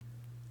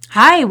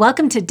Hi,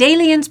 welcome to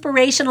Daily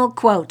Inspirational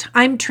Quote.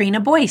 I'm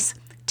Trina Boyce.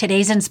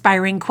 Today's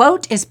inspiring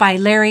quote is by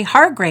Larry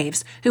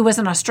Hargraves, who was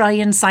an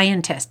Australian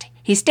scientist.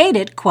 He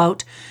stated,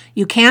 quote,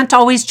 "You can't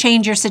always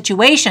change your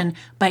situation,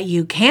 but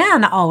you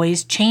can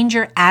always change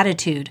your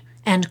attitude,"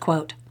 end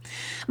quote.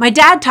 My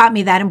dad taught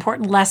me that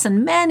important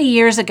lesson many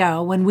years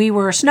ago when we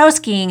were snow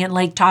skiing at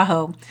Lake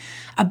Tahoe.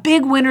 A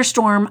big winter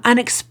storm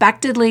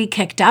unexpectedly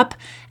kicked up,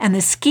 and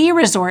the ski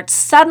resort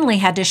suddenly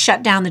had to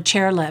shut down the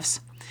chairlifts.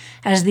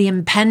 As the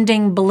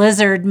impending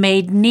blizzard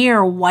made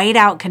near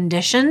whiteout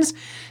conditions,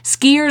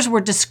 skiers were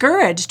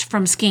discouraged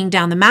from skiing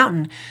down the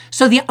mountain.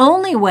 So the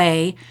only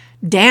way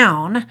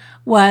down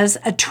was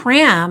a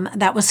tram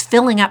that was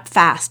filling up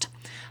fast.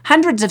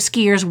 Hundreds of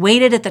skiers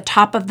waited at the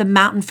top of the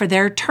mountain for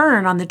their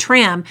turn on the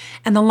tram,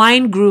 and the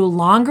line grew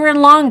longer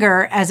and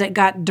longer as it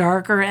got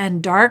darker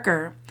and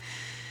darker.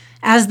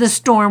 As the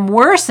storm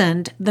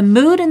worsened, the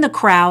mood in the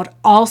crowd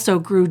also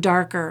grew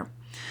darker.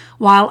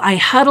 While I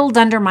huddled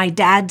under my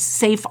dad's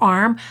safe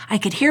arm, I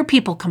could hear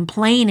people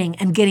complaining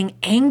and getting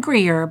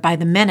angrier by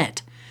the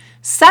minute.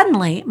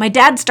 Suddenly, my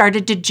dad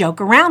started to joke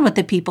around with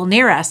the people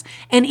near us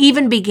and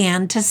even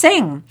began to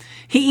sing.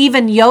 He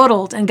even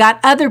yodeled and got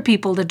other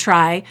people to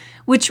try,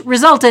 which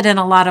resulted in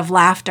a lot of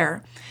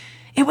laughter.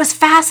 It was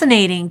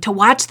fascinating to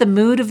watch the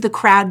mood of the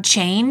crowd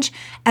change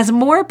as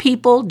more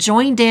people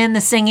joined in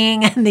the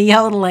singing and the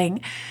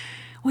yodeling.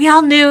 We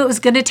all knew it was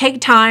going to take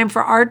time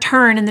for our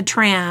turn in the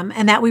tram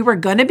and that we were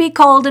going to be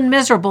cold and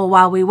miserable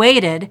while we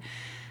waited.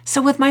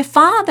 So with my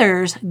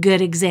father's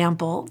good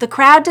example, the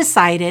crowd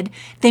decided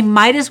they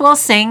might as well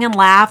sing and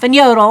laugh and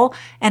yodel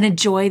and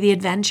enjoy the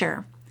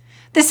adventure.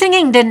 The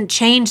singing didn't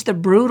change the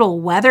brutal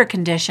weather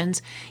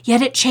conditions,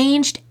 yet it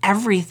changed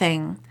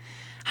everything.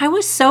 I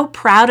was so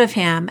proud of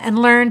him and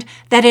learned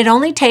that it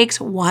only takes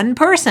one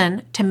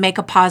person to make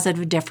a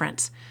positive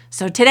difference.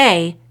 So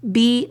today,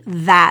 be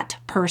that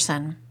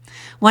person.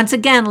 Once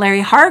again,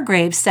 Larry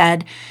Hargraves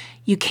said,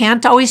 "You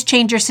can't always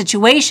change your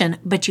situation,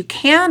 but you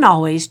can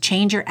always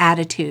change your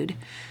attitude."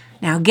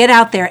 Now get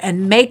out there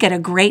and make it a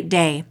great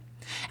day.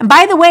 And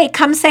by the way,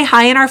 come say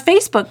hi in our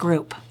Facebook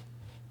group.